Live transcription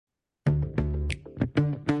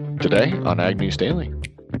Today on Ag News Daily.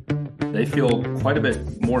 They feel quite a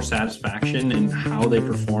bit more satisfaction in how they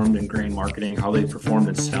performed in grain marketing, how they performed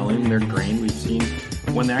in selling their grain we've seen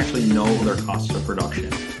when they actually know their costs of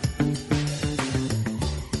production.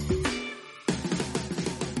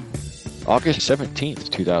 August 17th,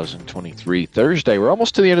 2023, Thursday. We're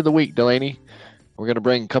almost to the end of the week, Delaney. We're going to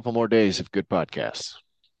bring a couple more days of good podcasts.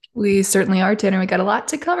 We certainly are, Tanner. We got a lot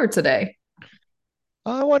to cover today.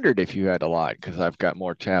 I wondered if you had a lot because I've got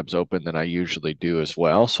more tabs open than I usually do as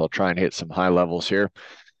well. So I'll try and hit some high levels here.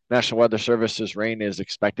 National Weather Service's rain is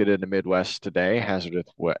expected in the Midwest today.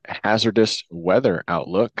 Hazardous weather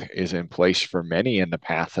outlook is in place for many in the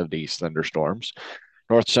path of these thunderstorms.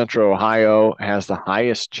 North central Ohio has the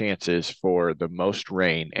highest chances for the most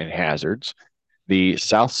rain and hazards. The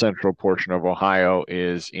south central portion of Ohio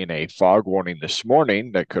is in a fog warning this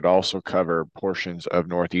morning that could also cover portions of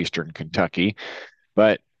northeastern Kentucky.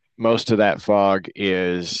 But most of that fog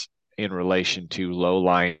is in relation to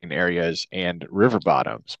low-lying areas and river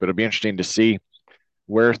bottoms. But it'll be interesting to see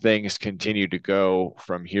where things continue to go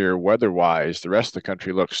from here weather-wise. The rest of the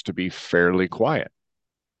country looks to be fairly quiet.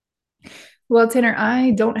 Well, Tanner,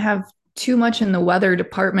 I don't have too much in the weather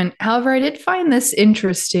department. However, I did find this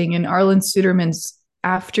interesting in Arlen Suderman's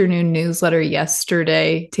afternoon newsletter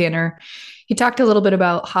yesterday, Tanner. He talked a little bit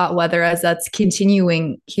about hot weather as that's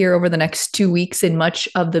continuing here over the next 2 weeks in much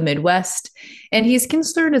of the Midwest. And he's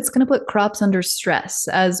concerned it's going to put crops under stress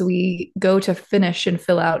as we go to finish and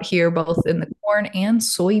fill out here, both in the corn and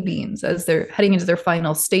soybeans as they're heading into their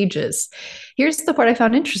final stages. Here's the part I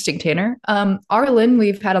found interesting, Tanner. Arlen,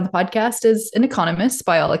 we've had on the podcast, is an economist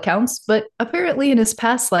by all accounts, but apparently in his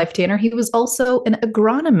past life, Tanner, he was also an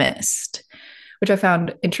agronomist, which I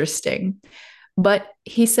found interesting. But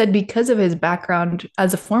he said because of his background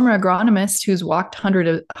as a former agronomist who's walked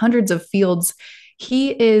hundreds of fields,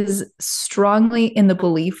 he is strongly in the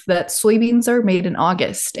belief that soybeans are made in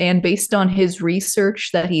August. And based on his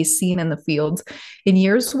research that he's seen in the fields, in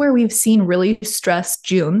years where we've seen really stressed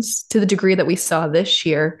Junes to the degree that we saw this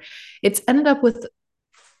year, it's ended up with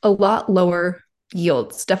a lot lower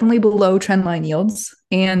yields, definitely below trendline yields.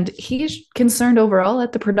 And he's concerned overall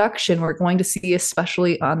at the production we're going to see,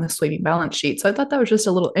 especially on the soybean balance sheet. So I thought that was just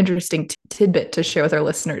a little interesting tidbit to share with our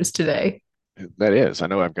listeners today. That is. I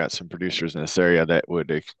know I've got some producers in this area that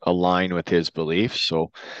would align with his beliefs.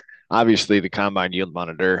 So obviously, the combine yield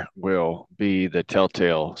monitor will be the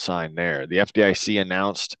telltale sign there. The FDIC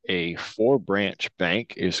announced a 4-branch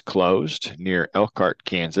bank is closed near Elkhart,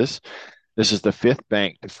 Kansas. This is the 5th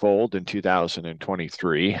bank to fold in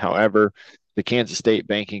 2023. However, the Kansas State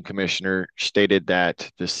Banking Commissioner stated that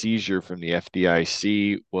the seizure from the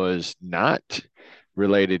FDIC was not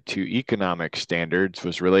related to economic standards,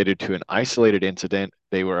 was related to an isolated incident.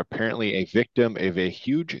 They were apparently a victim of a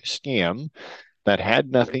huge scam that had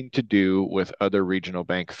nothing to do with other regional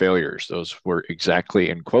bank failures. Those were exactly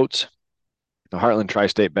in quotes. The Heartland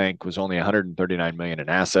Tri-State Bank was only 139 million in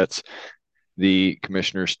assets. The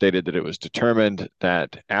commissioner stated that it was determined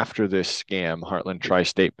that after this scam, Heartland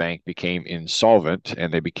Tri-State Bank became insolvent,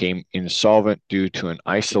 and they became insolvent due to an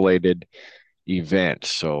isolated event.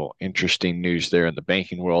 So interesting news there in the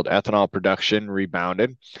banking world. Ethanol production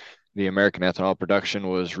rebounded. The American ethanol production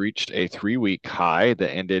was reached a 3-week high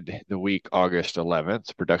that ended the week August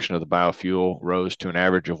 11th. Production of the biofuel rose to an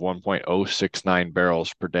average of 1.069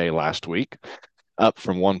 barrels per day last week, up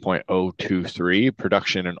from 1.023.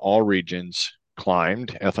 Production in all regions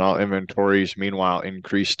climbed. Ethanol inventories, meanwhile,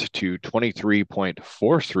 increased to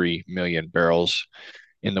 23.43 million barrels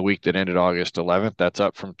in the week that ended August 11th. That's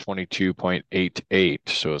up from 22.88.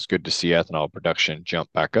 So it's good to see ethanol production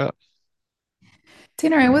jump back up.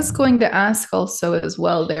 Tanner, I was going to ask also as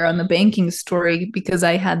well there on the banking story because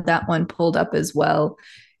I had that one pulled up as well.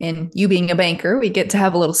 And you being a banker, we get to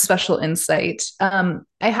have a little special insight. I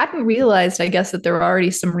hadn't realized, I guess, that there were already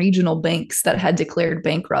some regional banks that had declared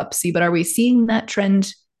bankruptcy, but are we seeing that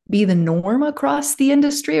trend be the norm across the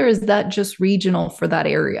industry, or is that just regional for that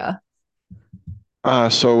area?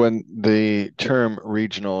 So when the term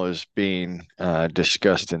regional is being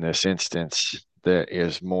discussed in this instance, that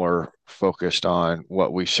is more focused on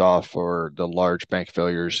what we saw for the large bank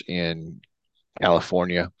failures in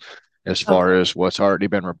California. As far Okay. as what's already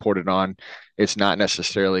been reported on, it's not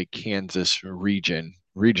necessarily Kansas region.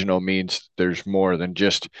 Regional means there's more than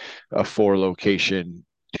just a 4-location,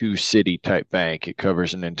 2-city type bank. It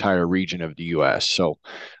covers an entire region of the U.S. So,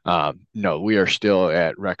 no, we are still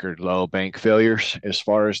at record low bank failures as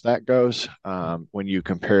far as that goes. When you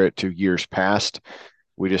compare it to years past,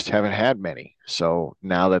 we just haven't had many. So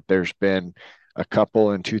now that there's been a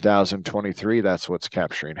couple in 2023, that's what's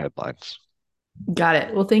capturing headlines. Got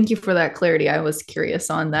it. Well, thank you for that clarity. I was curious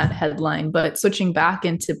on that headline, but switching back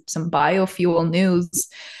into some biofuel news,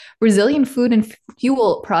 Brazilian food and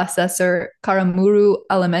fuel processor Caramuru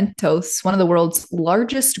Alimentos, one of the world's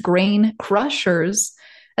largest grain crushers,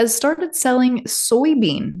 has started selling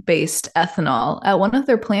soybean based ethanol at one of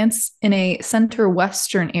their plants in a center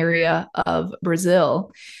western area of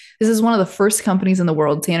Brazil. This is one of the first companies in the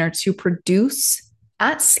world, Tanner, to produce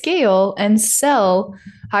at scale and sell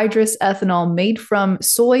hydrous ethanol made from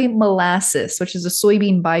soy molasses, which is a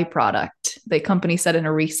soybean byproduct, the company said in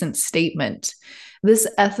a recent statement. This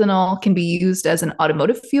ethanol can be used as an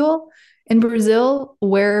automotive fuel in Brazil,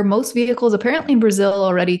 where most vehicles apparently in Brazil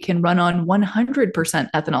already can run on 100%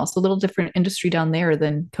 ethanol. So a little different industry down there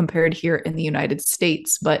than compared here in the United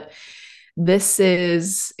States. But this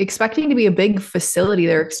is expecting to be a big facility.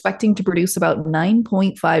 They're expecting to produce about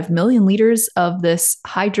 9.5 million liters of this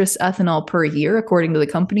hydrous ethanol per year, according to the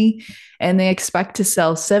company. And they expect to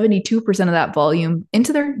sell 72% of that volume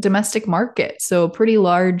into their domestic market. So, a pretty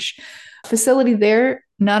large facility there,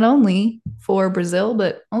 not only for Brazil,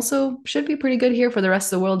 but also should be pretty good here for the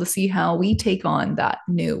rest of the world to see how we take on that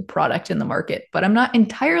new product in the market. But I'm not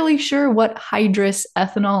entirely sure what hydrous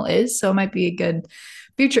ethanol is. So, it might be a good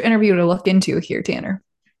future interview to look into here, Tanner.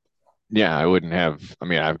 Yeah, I wouldn't have, I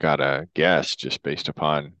mean, I've got a guess just based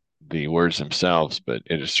upon the words themselves, but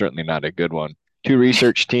it is certainly not a good one. Two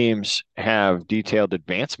research teams have detailed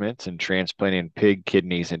advancements in transplanting pig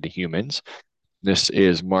kidneys into humans. This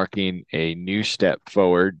is marking a new step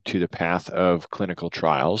forward to the path of clinical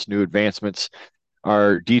trials. New advancements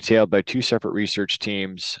are detailed by two separate research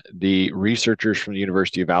teams. The researchers from the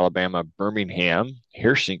University of Alabama, Birmingham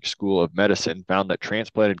Hersink School of Medicine found that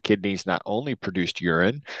transplanted kidneys not only produced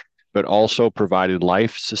urine, but also provided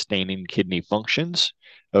life-sustaining kidney functions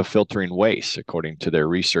of filtering waste, according to their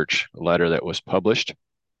research letter that was published.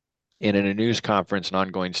 And in a news conference, an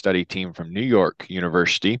ongoing study team from New York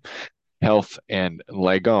University Health and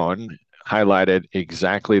Legon highlighted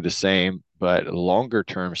exactly the same but longer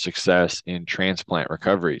term success in transplant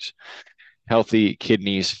recoveries. Healthy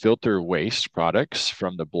kidneys filter waste products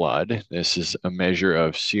from the blood. This is a measure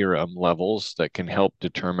of serum levels that can help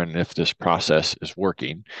determine if this process is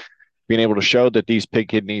working. Being able to show that these pig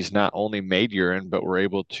kidneys not only made urine, but were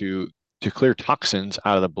able to clear toxins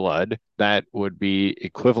out of the blood that would be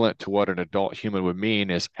equivalent to what an adult human would mean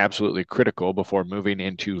is absolutely critical before moving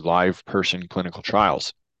into live person clinical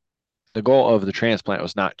trials. The goal of the transplant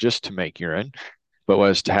was not just to make urine, but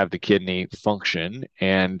was to have the kidney function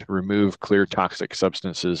and remove clear toxic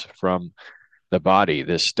substances from the body.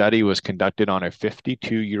 This study was conducted on a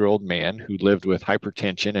 52-year-old man who lived with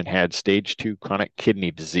hypertension and had stage 2 chronic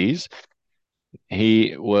kidney disease.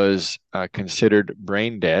 He was considered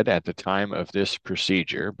brain dead at the time of this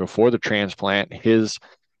procedure. Before the transplant, his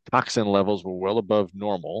toxin levels were well above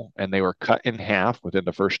normal, and they were cut in half within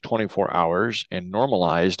the first 24 hours and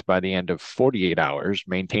normalized by the end of 48 hours,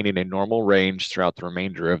 maintaining a normal range throughout the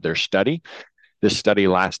remainder of their study. This study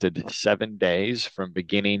lasted 7 days from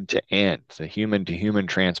beginning to end. The human to human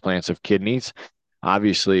transplants of kidneys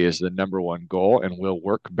obviously is the number one goal and will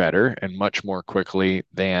work better and much more quickly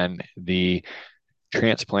than the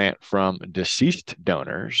transplant from deceased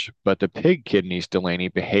donors, but the pig kidneys, Delaney,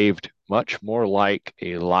 behaved much more like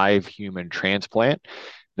a live human transplant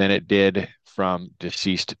than it did from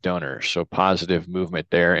deceased donors. So positive movement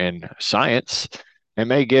there in science and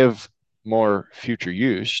may give more future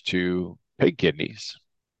use to pig kidneys.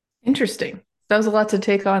 Interesting. That was a lot to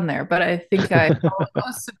take on there, but I think I followed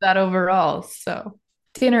most of that overall. So,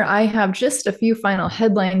 Tanner, I have just a few final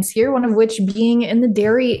headlines here, one of which being in the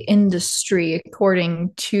dairy industry.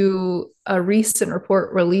 According to a recent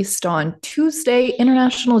report released on Tuesday,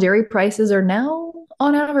 international dairy prices are now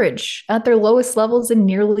on average at their lowest levels in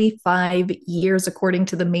nearly 5 years, according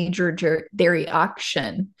to the major dairy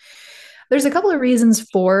auction. There's a couple of reasons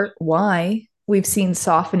for why we've seen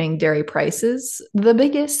softening dairy prices. The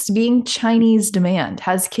biggest being Chinese demand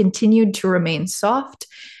has continued to remain soft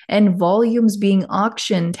and volumes being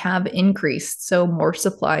auctioned have increased, so more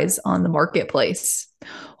supplies on the marketplace.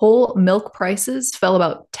 Whole milk prices fell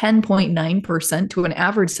about 10.9% to an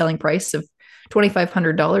average selling price of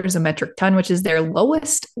 $2,500 a metric ton, which is their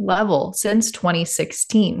lowest level since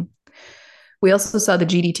 2016. We also saw the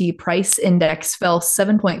GDT price index fell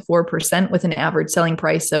 7.4% with an average selling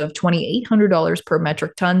price of $2,800 per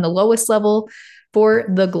metric ton, the lowest level for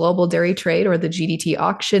the global dairy trade or the GDT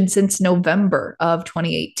auction since November of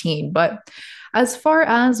 2018. But as far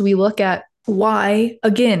as we look at why,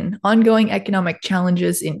 again, ongoing economic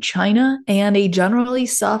challenges in China and a generally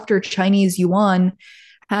softer Chinese yuan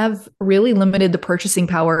have really limited the purchasing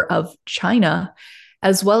power of China.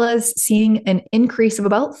 as well as seeing an increase of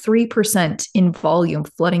about 3% in volume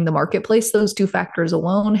flooding the marketplace. Those two factors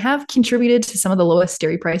alone have contributed to some of the lowest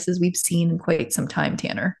dairy prices we've seen in quite some time,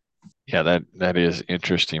 Tanner. Yeah, that is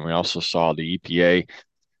interesting. We also saw the EPA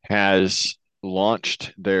has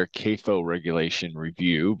launched their CAFO regulation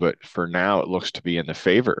review, but for now it looks to be in the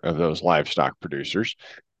favor of those livestock producers.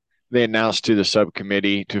 They announced to the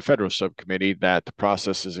subcommittee, to federal subcommittee, that the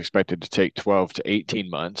process is expected to take 12 to 18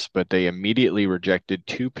 months, but they immediately rejected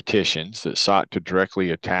two petitions that sought to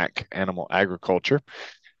directly attack animal agriculture.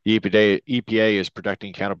 The EPA is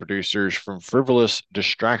protecting cattle producers from frivolous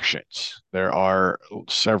distractions. There are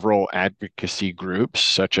several advocacy groups,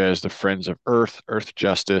 such as the Friends of Earth, Earth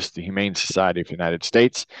Justice, the Humane Society of the United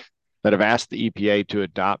States, that have asked the EPA to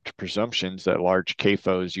adopt presumptions that large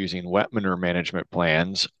CAFOs using wet manure management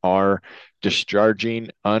plans are discharging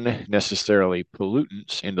unnecessarily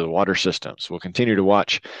pollutants into the water systems. We'll continue to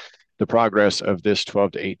watch the progress of this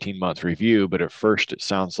 12 to 18 month review, but at first it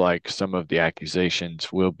sounds like some of the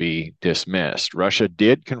accusations will be dismissed. Russia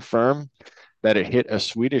did confirm that it hit a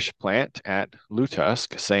Swedish plant at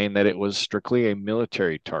Lutusk, saying that it was strictly a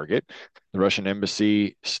military target. The Russian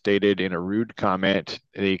embassy stated in a rude comment,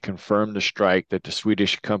 they confirmed the strike that the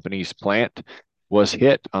Swedish company's plant was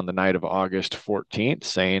hit on the night of August 14th,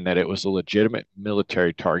 saying that it was a legitimate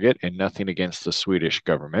military target and nothing against the Swedish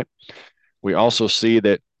government. We also see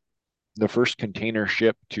that the first container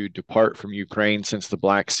ship to depart from Ukraine since the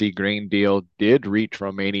Black Sea grain deal did reach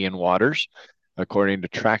Romanian waters. According to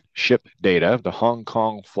tracked ship data, the Hong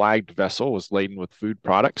Kong flagged vessel was laden with food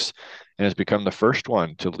products and has become the first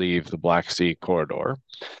one to leave the Black Sea corridor.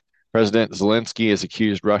 President Zelensky has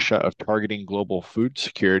accused Russia of targeting global food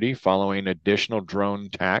security following additional drone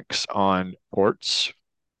attacks on ports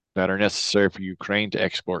that are necessary for Ukraine to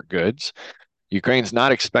export goods. Ukraine's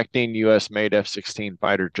not expecting U.S.-made F-16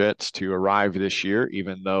 fighter jets to arrive this year,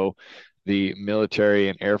 even though the military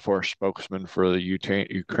and Air Force spokesman for the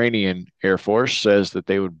Ukrainian Air Force says that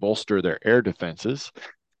they would bolster their air defenses.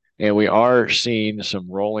 And we are seeing some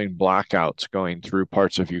rolling blackouts going through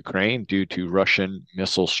parts of Ukraine due to Russian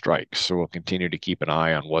missile strikes. So we'll continue to keep an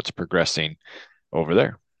eye on what's progressing over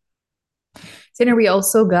there. Tanner, we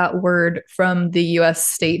also got word from the U.S.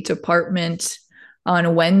 State Department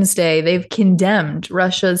on Wednesday. They've condemned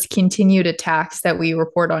Russia's continued attacks that we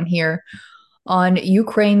report on here on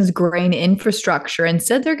Ukraine's grain infrastructure and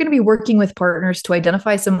said they're going to be working with partners to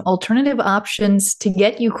identify some alternative options to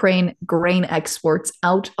get Ukraine grain exports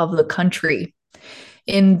out of the country.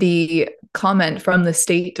 In the comment from the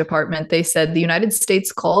State Department, they said the United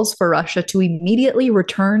States calls for Russia to immediately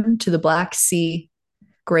return to the Black Sea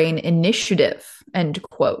Grain Initiative, end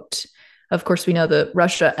quote. Of course, we know that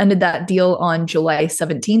Russia ended that deal on July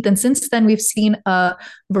 17th. And since then, we've seen a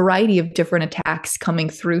variety of different attacks coming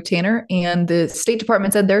through, Tanner. And the State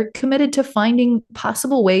Department said they're committed to finding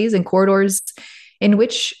possible ways and corridors in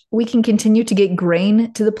which we can continue to get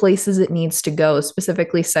grain to the places it needs to go,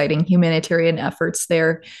 specifically citing humanitarian efforts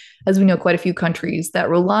there. As we know, quite a few countries that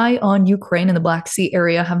rely on Ukraine and the Black Sea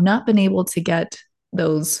area have not been able to get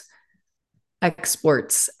those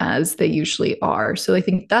exports as they usually are. So I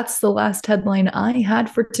think that's the last headline I had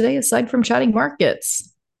for today, aside from chatting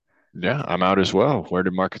markets. Yeah, I'm out as well. Where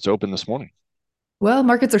did markets open this morning? Well,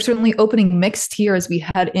 markets are certainly opening mixed here as we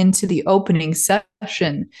head into the opening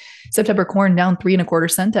session. September corn down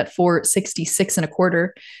 3.25 cents at 4.66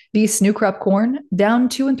 Beast new crop corn down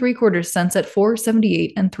 2.75 cents at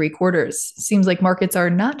 4.78 Seems like markets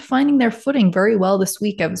are not finding their footing very well this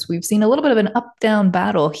week, as we've seen a little bit of an up-down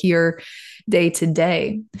battle here day to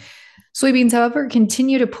day. Soybeans, however,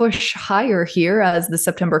 continue to push higher here as the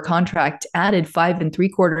September contract added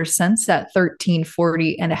 5.75 cents at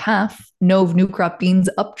 13.40.5. Nove new crop beans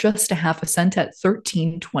up just 0.5 cent at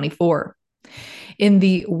 13.24. In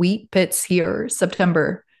the wheat pits here,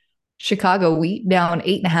 September Chicago wheat down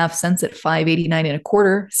 8.5 cents at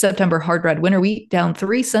 5.89 September hard red winter wheat down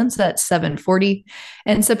 3 cents at 7.40,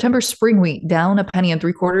 and September spring wheat down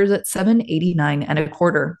 1.75 at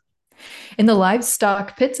 7.89 In the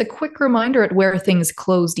livestock pits, a quick reminder at where things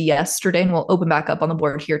closed yesterday, and we'll open back up on the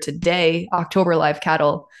board here today. October live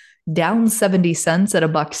cattle down 70 cents at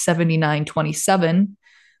 $1.79.27.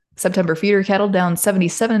 September feeder cattle down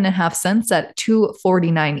 77.5 cents at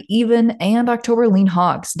 $2.49 even, and October lean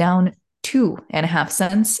hogs down 2.5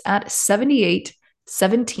 cents at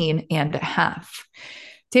 78.17.5.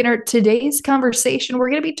 Tanner, today's conversation, we're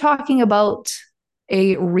going to be talking about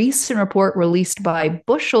a recent report released by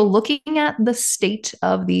Bushel looking at the state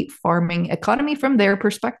of the farming economy from their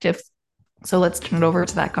perspective. So let's turn it over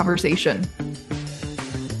to that conversation.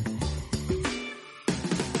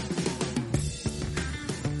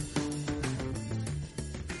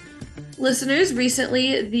 Listeners,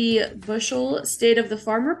 recently the Bushel State of the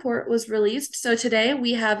Farm report was released. So today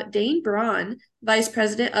we have Dane Braun, Vice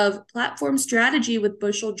President of Platform Strategy with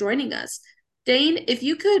Bushel, joining us. Dane, if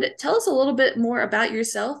you could tell us a little bit more about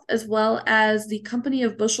yourself as well as the company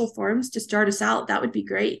of Bushel Farms to start us out, that would be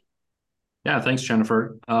great. Yeah, thanks,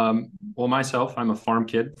 Jennifer. Well, myself, I'm a farm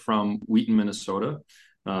kid from Wheaton, Minnesota,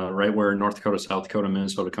 right where North Dakota, South Dakota,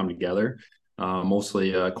 Minnesota come together.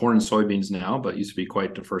 Mostly corn and soybeans now, but used to be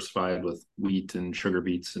quite diversified with wheat and sugar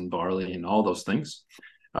beets and barley and all those things.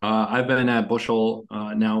 I've been at Bushel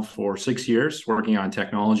now for 6 years, working on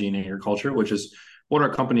technology and agriculture, which is what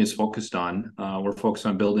our company is focused on. We're focused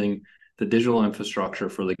on building the digital infrastructure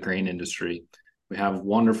for the grain industry. We have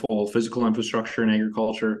wonderful physical infrastructure in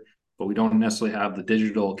agriculture, but we don't necessarily have the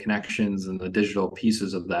digital connections and the digital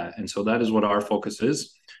pieces of that. And so that is what our focus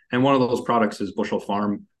is. And one of those products is Bushel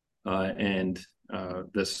Farm and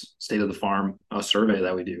this State of the Farm survey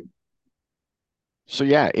that we do. So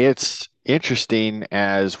yeah, it's interesting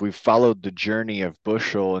as we've followed the journey of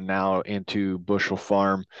Bushel and now into Bushel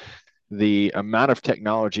Farm, the amount of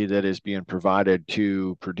technology that is being provided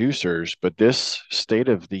to producers. But this State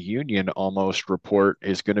of the Union almost report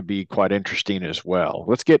is going to be quite interesting as well.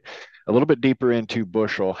 Let's get a little bit deeper into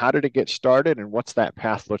Bushel. How did it get started, and what's that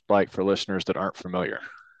path look like for listeners that aren't familiar?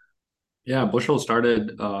 Yeah, Bushel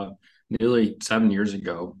started nearly 7 years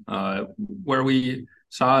ago, where we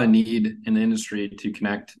saw a need in the industry to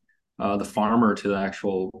connect the farmer to the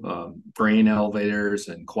actual grain elevators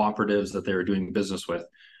and cooperatives that they were doing business with,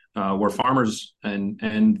 where farmers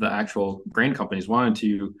and the actual grain companies wanted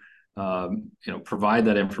to provide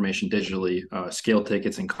that information digitally, scale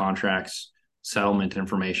tickets and contracts, settlement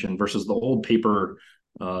information versus the old paper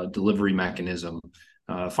delivery mechanism.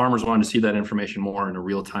 Farmers wanted to see that information more in a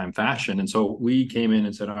real-time fashion. And so we came in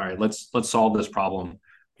and said, all right, let's solve this problem.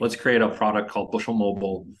 Let's create a product called Bushel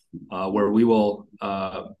Mobile, where we will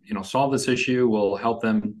solve this issue. We'll help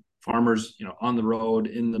them, farmers on the road,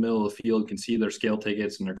 in the middle of the field, can see their scale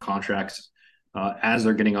tickets and their contracts as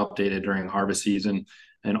they're getting updated during harvest season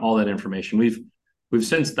and all that information. We've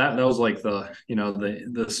since that was like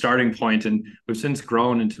the starting point, and we've since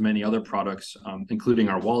grown into many other products, including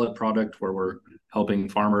our wallet product, where we're helping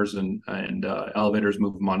farmers and elevators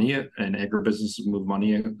move money and agribusinesses move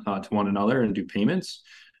money to one another and do payments.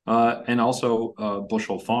 And also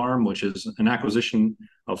Bushel Farm, which is an acquisition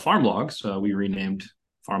of Farm Logs. We renamed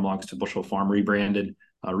Farm Logs to Bushel Farm, rebranded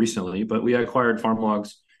recently, but we acquired Farm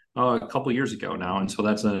Logs a couple of years ago now. And so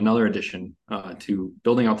that's another addition to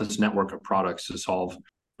building out this network of products to solve,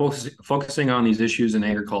 focusing on these issues in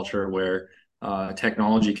agriculture where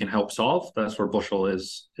technology can help solve. That's where Bushel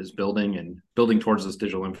is building and building towards this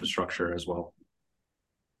digital infrastructure as well.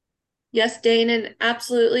 Yes, Dane, and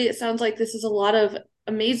absolutely, it sounds like this is a lot of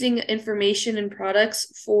amazing information and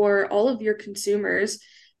products for all of your consumers.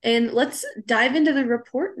 And let's dive into the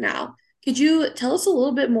report now. Could you tell us a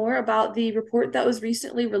little bit more about the report that was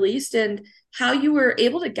recently released and how you were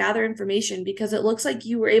able to gather information? Because it looks like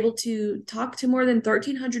you were able to talk to more than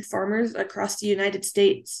 1,300 farmers across the United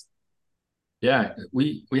States. Yeah,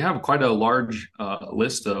 we have quite a large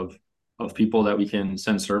list of people that we can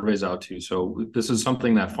send surveys out to. So this is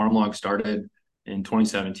something that FarmLog started in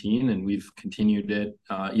 2017, and we've continued it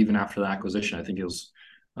even after the acquisition. I think it was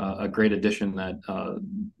a great addition that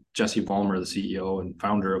Jesse Vollmer, the CEO and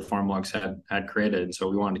founder of FarmLogs, had created. And so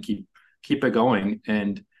we wanted to keep it going.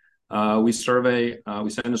 And we send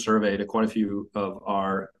a survey to quite a few of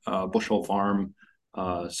our Bushel Farm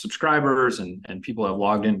subscribers and people have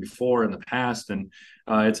logged in before in the past. And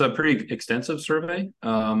it's a pretty extensive survey,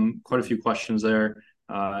 quite a few questions there.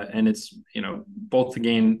 And it's, both to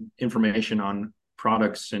gain information on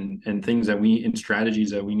products and things and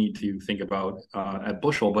strategies that we need to think about at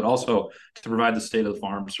Bushel, but also to provide the State of the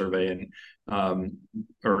Farm survey and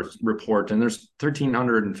or report. And there's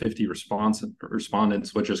 1,350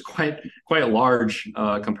 respondents, which is quite large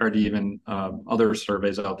compared to even other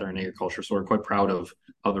surveys out there in agriculture. So we're quite proud of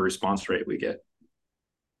the response rate we get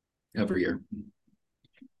every year.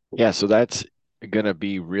 Yeah, so that's going to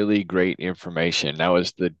be really great information. Now,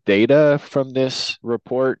 is the data from this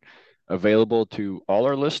report available to all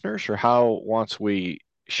our listeners, or how, once we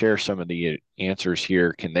share some of the answers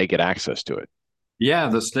here, can they get access to it? Yeah,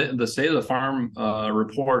 the State of the Farm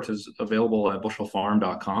report is available at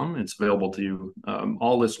bushelfarm.com. It's available to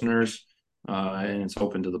all listeners, and it's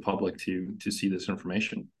open to the public to see this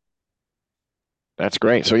information. That's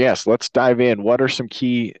great. So yes, let's dive in. What are some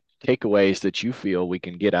key takeaways that you feel we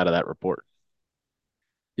can get out of that report?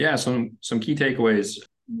 Yeah, some key takeaways.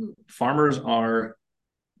 Farmers are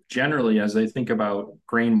generally, as they think about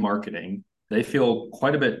grain marketing, they feel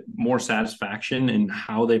quite a bit more satisfaction in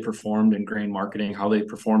how they performed in grain marketing, how they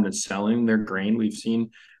performed in selling their grain. We've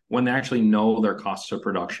seen when they actually know their costs of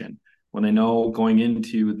production, when they know going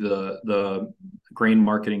into the grain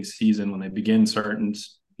marketing season, when they begin starting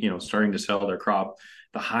to sell their crop,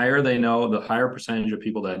 the higher they know, the higher percentage of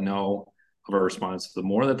people that know of our response, the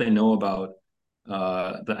more that they know about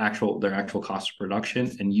their actual cost of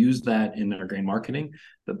production and use that in their grain marketing,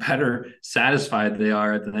 the better satisfied they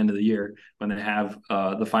are at the end of the year when they have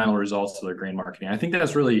the final results of their grain marketing. I think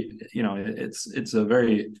that's really, it's a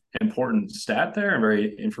very important stat there, and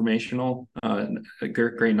very informational,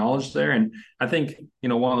 great knowledge there. And I think,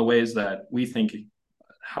 one of the ways that we think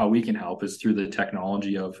how we can help is through the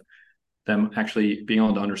technology of them actually being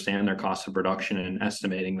able to understand their cost of production and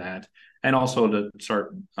estimating that, and also to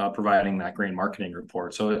start providing that grain marketing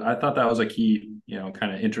report. So I thought that was a key,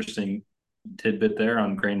 kind of interesting tidbit there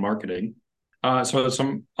on grain marketing. So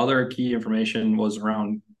some other key information was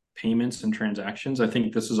around payments and transactions. I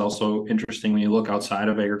think this is also interesting when you look outside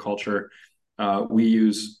of agriculture. We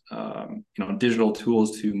use, digital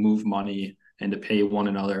tools to move money and to pay one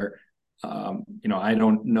another. I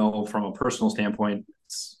don't know from a personal standpoint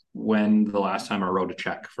when the last time I wrote a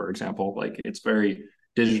check, for example. Like, it's very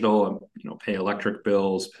digital, pay electric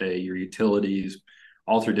bills, pay your utilities,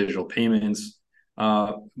 all through digital payments.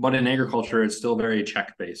 But in agriculture, it's still very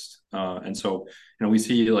check based. And so, we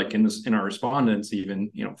see, like, in our respondents,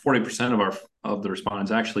 even, 40% of the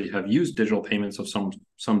respondents actually have used digital payments of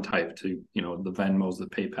some type to, the Venmos, the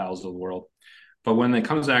PayPals of the world. But when it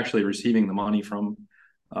comes to actually receiving the money from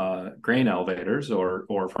grain elevators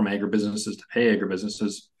or from agribusinesses to pay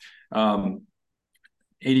agribusinesses,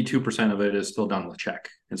 82% of it is still done with check.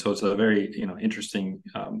 And so it's a very, interesting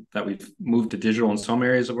that we've moved to digital in some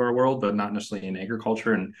areas of our world, but not necessarily in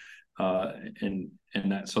agriculture. And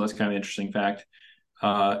that, so that's kind of an interesting fact.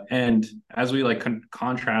 And as we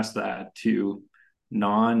contrast that to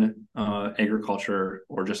non-agriculture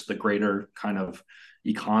or just the greater kind of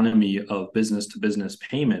economy of business to business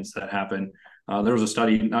payments that happen, there was a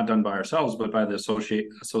study not done by ourselves, but by the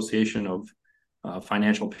Association of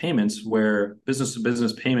Financial Payments, where business to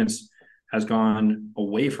business payments has gone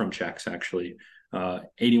away from checks. Actually,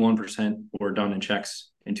 81% were done in checks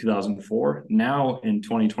in 2004. Now in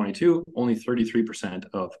 2022, only 33%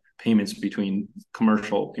 of payments between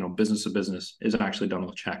commercial, business to business is actually done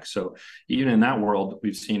with checks. So even in that world,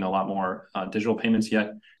 we've seen a lot more digital payments.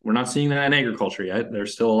 Yet we're not seeing that in agriculture yet.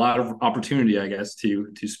 There's still a lot of opportunity, I guess,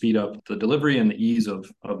 to speed up the delivery and the ease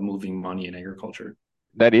of moving money in agriculture.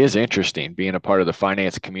 That is interesting. Being a part of the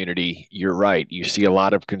finance community, you're right. You see a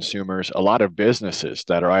lot of consumers, a lot of businesses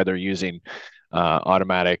that are either using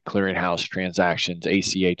automatic clearinghouse transactions,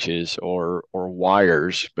 ACHs, or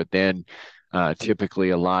wires, but then typically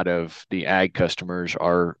a lot of the ag customers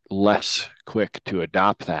are less quick to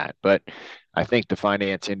adopt that. But I think the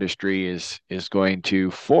finance industry is going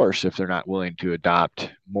to force, if they're not willing to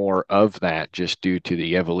adopt more of that, just due to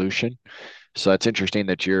the evolution. So it's interesting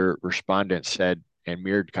that your respondents said and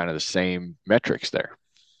mirrored kind of the same metrics there.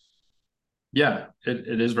 Yeah,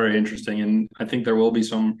 it is very interesting. And I think there will be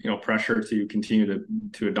some, pressure to continue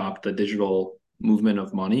to adopt the digital movement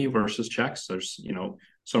of money versus checks. There's,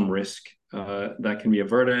 some risk that can be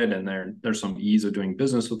averted, and there's some ease of doing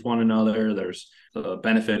business with one another. There's the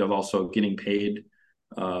benefit of also getting paid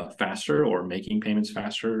faster or making payments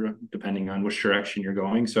faster, depending on which direction you're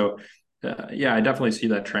going. So, yeah, I definitely see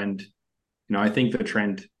that trend. I think the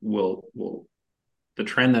trend the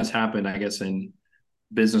trend that's happened, I guess, in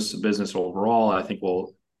business to business overall, I think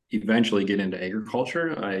will eventually get into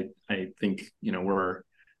agriculture. I think, we're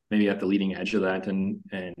maybe at the leading edge of that, and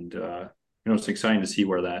it's exciting to see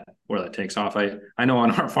where that takes off. I know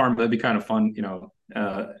on our farm that'd be kind of fun,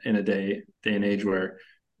 in a day and age where,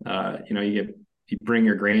 you bring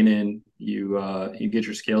your grain in, you get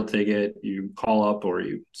your scale ticket, you call up or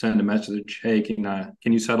you send a message, hey, can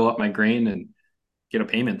you settle up my grain and get a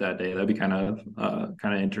payment that day? That'd be kind of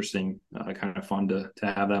interesting, kind of fun to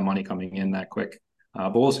have that money coming in that quick.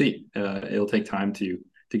 But we'll see. It'll take time to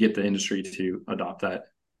get the industry to adopt that.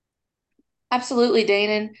 Absolutely, Dane.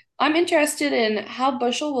 And I'm interested in how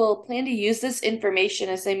Bushel will plan to use this information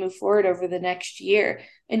as they move forward over the next year.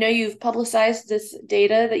 I know you've publicized this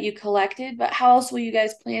data that you collected, but how else will you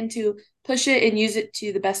guys plan to push it and use it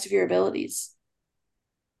to the best of your abilities?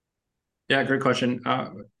 Yeah, great question.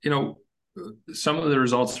 Some of the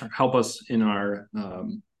results help us in our,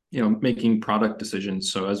 making product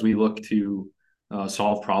decisions. So as we look to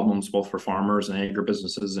solve problems both for farmers and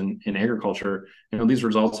agribusinesses in agriculture, these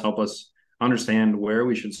results help us understand where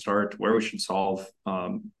we should start, where we should solve,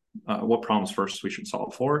 what problems first we should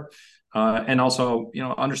solve for. And also,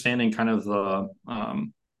 understanding kind of the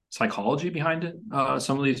psychology behind it.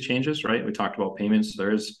 Some of these changes, right? We talked about payments.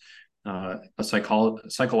 There's a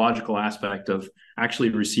psychological aspect of actually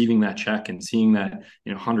receiving that check and seeing that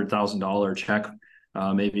 $100,000 check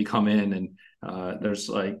maybe come in, and there's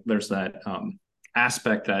that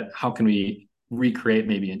aspect that how can we recreate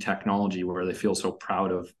maybe in technology where they feel so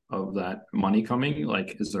proud of that money coming.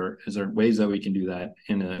 Like, is there ways that we can do that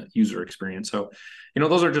in a user experience? So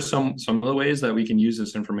those are just some of the ways that we can use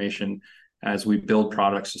this information as we build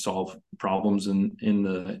products to solve problems in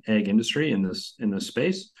the ag industry in this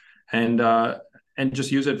space, and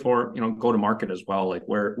just use it for go to market as well. Like,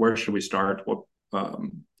 where should we start?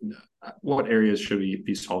 What areas should we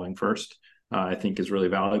be solving first? I think is really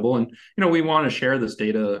valuable, and we want to share this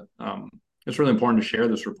data. It's really important to share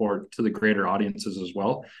this report to the greater audiences as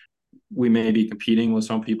well. We may be competing with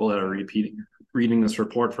some people that are reading this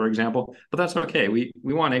report, for example, but that's okay. We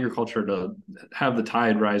want agriculture to have the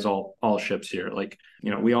tide rise all ships here. Like,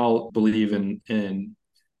 we all believe in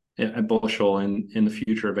at Bushel in the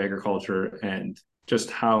future of agriculture and just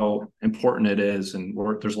how important it is. And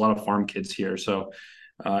there's a lot of farm kids here, so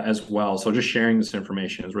as well. So just sharing this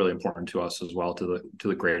information is really important to us as well, to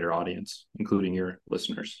the greater audience, including your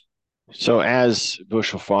listeners. So as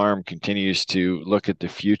Bushel Farm continues to look at the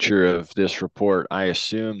future of this report, I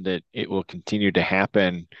assume that it will continue to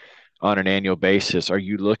happen on an annual basis. Are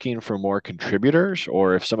you looking for more contributors,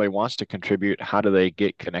 or if somebody wants to contribute, how do they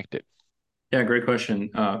get connected? Yeah, great question.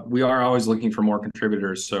 We are always looking for more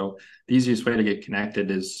contributors. So the easiest way to get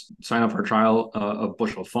connected is sign up for a trial of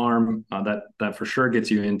Bushel Farm. That for sure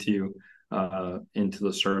gets you into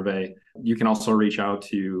the survey. You can also reach out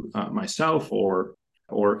to myself or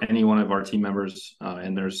any one of our team members,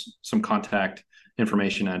 and there's some contact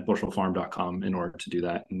information at bushelfarm.com in order to do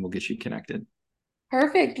that, and we'll get you connected.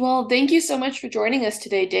 Perfect. Well, thank you so much for joining us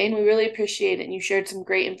today, Dane. We really appreciate it, and you shared some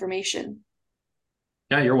great information.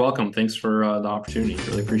 Yeah, you're welcome. Thanks for the opportunity.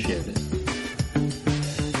 Really appreciate it.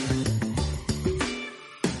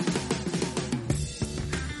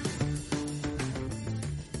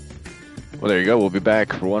 Well, there you go. We'll be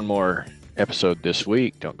back for one more episode this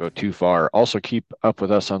week. Don't go too far. Also, keep up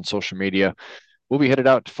with us on social media. We'll be headed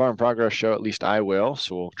out to Farm Progress Show. At least I will.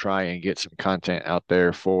 So we'll try and get some content out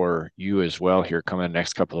there for you as well here coming in the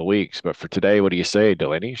next couple of weeks. But for today, what do you say,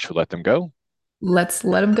 Delaney? Should we let them go? Let's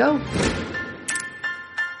let them go.